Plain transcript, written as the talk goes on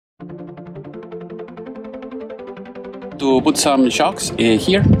To put some shocks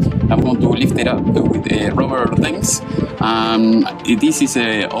here, I'm going to lift it up with rubber things. This is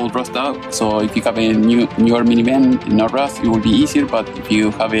all rust out, so if you have a newer minivan, not rust, it will be easier. But if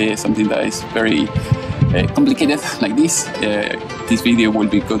you have something that is very complicated like this video will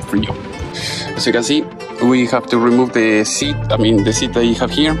be good for you. As you can see, we have to remove the seat. The seat that you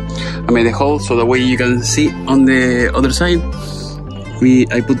have here. I made a hole so that way you can see on the other side.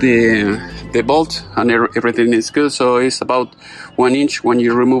 I put the bolt and everything is good, so it's about 1 inch. When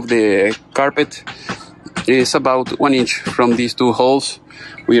you remove the carpet, it's about 1 inch from these two holes.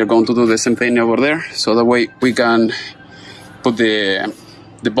 We are going to do the same thing over there, so that way we can put the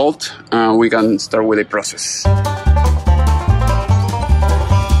bolt and we can start with the process.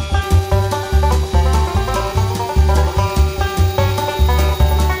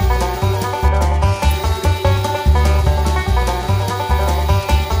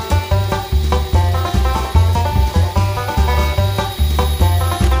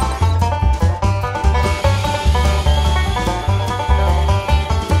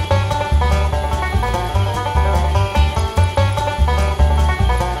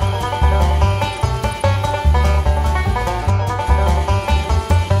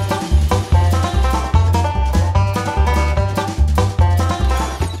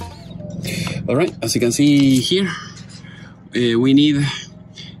 Alright, as you can see here, we need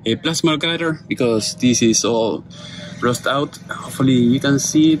a plasma cutter because this is all rust out. Hopefully you can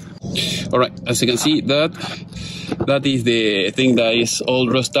see it. Alright, as you can see, that is the thing that is all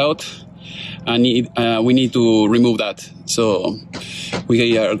rust out, and we need to remove that. So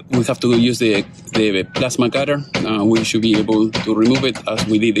we have to use the plasma cutter, and we should be able to remove it as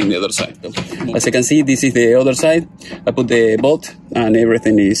we did in the other side. As you can see, this is the other side. I put the bolt and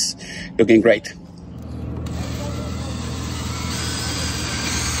everything is looking great.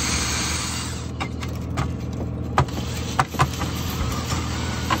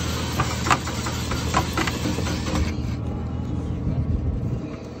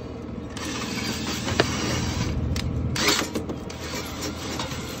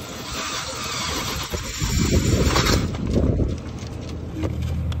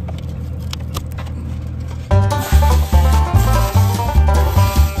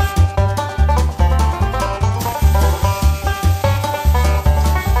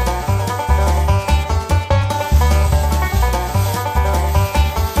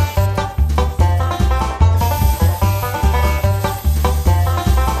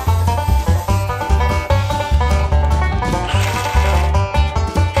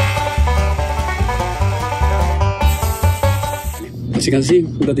 As you can see,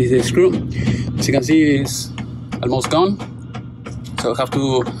 that is the screw. As you can see, it's almost gone. So I have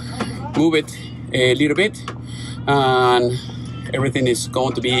to move it a little bit and everything is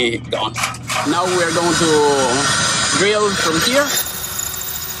going to be gone. Now we're going to drill from here.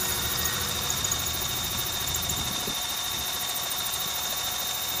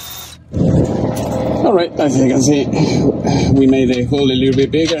 Alright, as you can see, we made the hole a little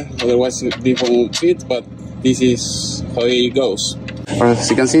bit bigger, otherwise it won't fit, but this is how it goes. As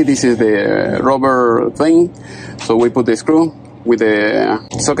you can see, this is the rubber thing. So we put the screw with the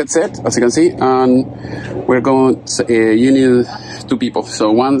socket set, as you can see, and we're going. You need two people.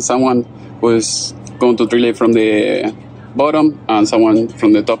 So someone was going to drill it from the bottom, and someone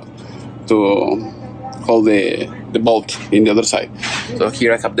from the top to hold the bolt in the other side. So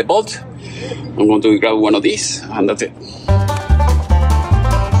here I have the bolt. I'm going to grab one of these, and that's it.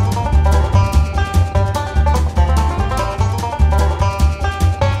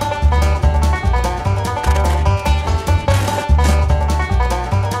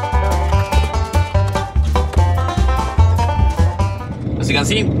 As you can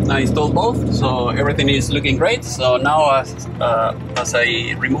see, I installed both, so everything is looking great. So now as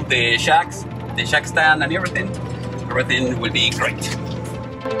I remove the shack stand and everything will be great.